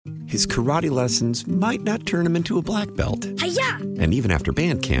His karate lessons might not turn him into a black belt. Hi-ya! And even after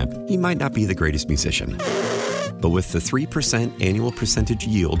band camp, he might not be the greatest musician. But with the 3% annual percentage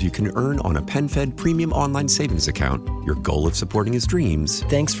yield you can earn on a PenFed premium online savings account, your goal of supporting his dreams...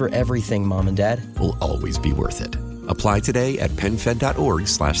 Thanks for everything, Mom and Dad. ...will always be worth it. Apply today at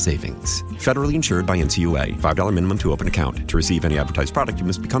PenFed.org/savings. Federally insured by NCUA. $5 minimum to open account. To receive any advertised product, you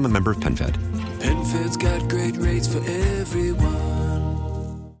must become a member of PenFed. PenFed's got great rates for everyone.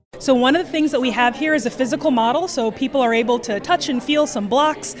 So one of the things that we have here is a physical model, so people are able to touch and feel some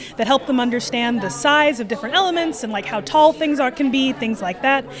blocks that help them understand the size of different elements and like how tall things can be, things like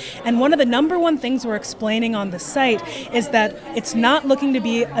that. And one of the number one things we're explaining on the site is that it's not looking to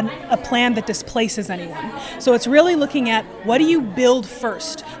be a plan that displaces anyone. So it's really looking at what do you build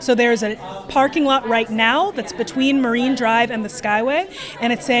first. So there's a parking lot right now that's between Marine Drive and the Skyway,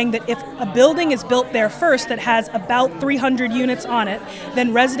 and it's saying that if a building is built there first that has about 300 units on it,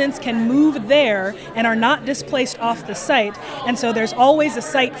 then residents can move there and are not displaced off the site. And so there's always a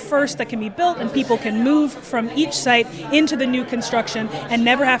site first that can be built, and people can move from each site into the new construction and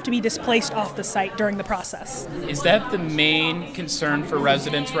never have to be displaced off the site during the process. Is that the main concern for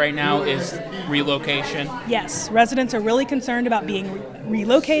residents right now, is relocation? Yes, residents are really concerned about being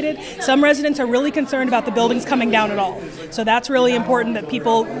relocated. Some residents are really concerned about the buildings coming down at all. So that's really important that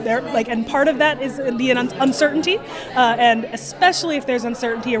people, and part of that is the uncertainty, and especially if there's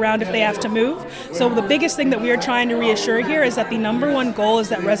uncertainty around if they have to move. So the biggest thing that we are trying to reassure here is that the number one goal is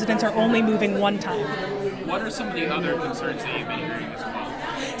that residents are only moving one time. What are some of the other concerns that you've been hearing as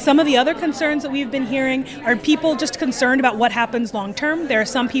well? Some of the other concerns that we've been hearing are people just concerned about what happens long term. There are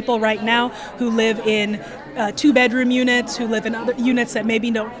some people right now who live in two-bedroom units, who live in other units that maybe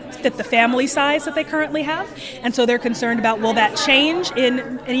don't fit the family size that they currently have. And so they're concerned about, will that change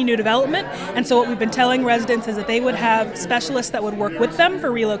in any new development? And so what we've been telling residents is that they would have specialists that would work with them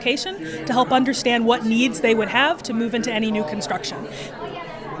for relocation to help understand what needs they would have to move into any new construction.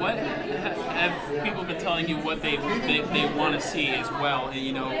 What have people been telling you what they want to see as well?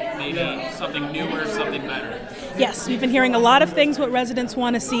 Maybe something newer, something better? Yes, we've been hearing a lot of things what residents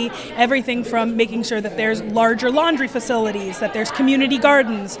want to see, everything from making sure that there's larger laundry facilities, that there's community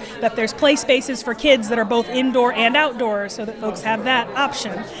gardens, that there's play spaces for kids that are both indoor and outdoor so that folks have that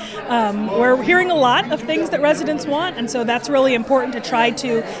option. We're hearing a lot of things that residents want, and so that's really important to try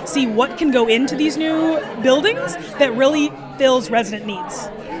to see what can go into these new buildings that really fills resident needs.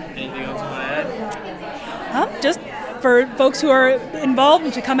 Anything else you want to add? Just for folks who are involved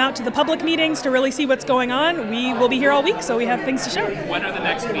and to come out to the public meetings to really see what's going on. We will be here all week, so we have things to show. When are the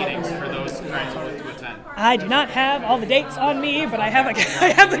next meetings for those trying to attend? I do not have all the dates on me, but I have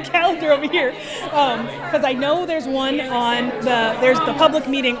the calendar over here because I know there's there's the public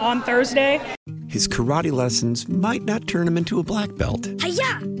meeting on Thursday. His karate lessons might not turn him into a black belt.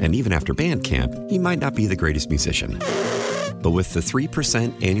 Hi-ya! And even after band camp, he might not be the greatest musician. But with the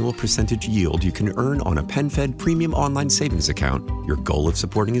 3% annual percentage yield you can earn on a PenFed premium online savings account, your goal of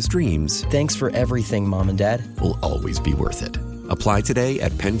supporting his dreams... Thanks for everything, Mom and Dad. ...will always be worth it. Apply today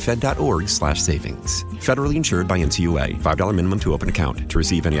at PenFed.org/savings. Federally insured by NCUA. $5 minimum to open account. To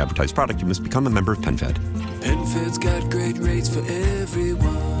receive any advertised product, you must become a member of PenFed. PenFed's got great rates for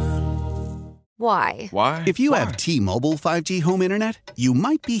everyone. Why? Why? If you have T-Mobile 5G home internet, you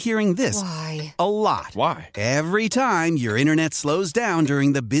might be hearing this Why? a lot. Why? Every time your internet slows down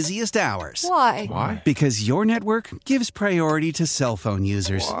during the busiest hours. Why? Why? Because your network gives priority to cell phone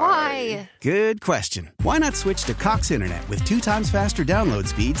users. Why? Good question. Why not switch to Cox Internet with 2 times faster download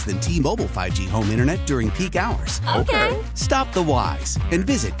speeds than T-Mobile 5G home internet during peak hours? Okay. Stop the whys and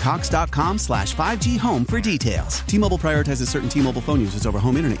visit cox.com/5G home for details. T-Mobile prioritizes certain T-Mobile phone users over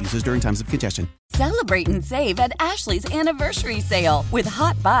home internet users during times of congestion. Celebrate and save at Ashley's Anniversary Sale. With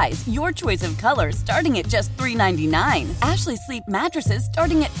Hot Buys, your choice of colors starting at just $3.99. Ashley Sleep mattresses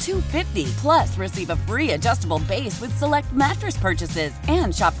starting at $2.50. Plus, receive a free adjustable base with select mattress purchases.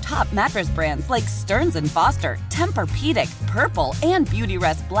 And shop top mattress brands like Stearns & Foster, Tempur-Pedic, Purple, and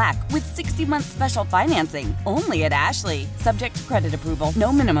Beautyrest Black with 60-month special financing. Only at Ashley. Subject to credit approval.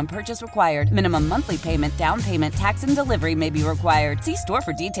 No minimum purchase required. Minimum monthly payment, down payment, tax, and delivery may be required. See store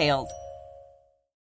for details.